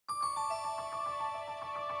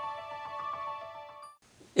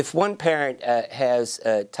If one parent has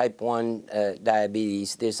type 1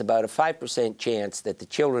 diabetes, there's about a 5% chance that the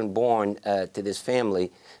children born to this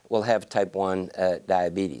family will have type 1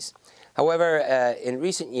 diabetes. However, in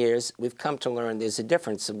recent years, we've come to learn there's a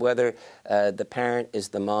difference of whether the parent is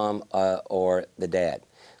the mom or the dad.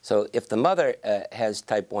 So if the mother has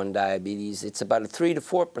type 1 diabetes, it's about a 3 to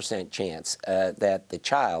 4% chance that the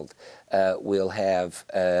child will have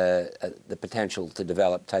the potential to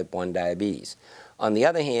develop type 1 diabetes. On the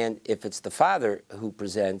other hand, if it's the father who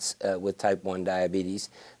presents with type 1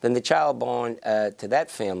 diabetes, then the child born to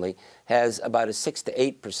that family has about a 6 to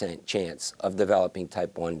 8% chance of developing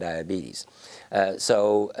type 1 diabetes.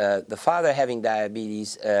 So the father having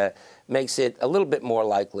diabetes makes it a little bit more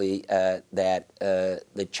likely that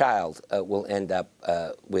the child will end up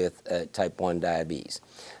with type 1 diabetes.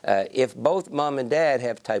 If both mom and dad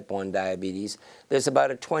have type 1 diabetes, there's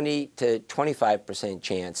about a 20 to 25%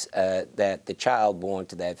 chance that the child born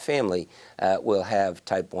to that family will have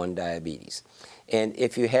type 1 diabetes. And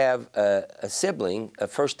if you have a sibling, a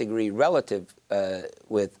first-degree relative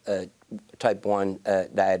with type 1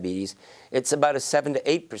 diabetes, it's about a 7 to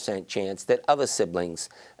 8% chance that other siblings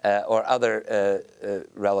or other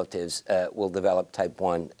relatives will develop type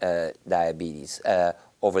 1 diabetes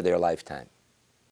over their lifetime.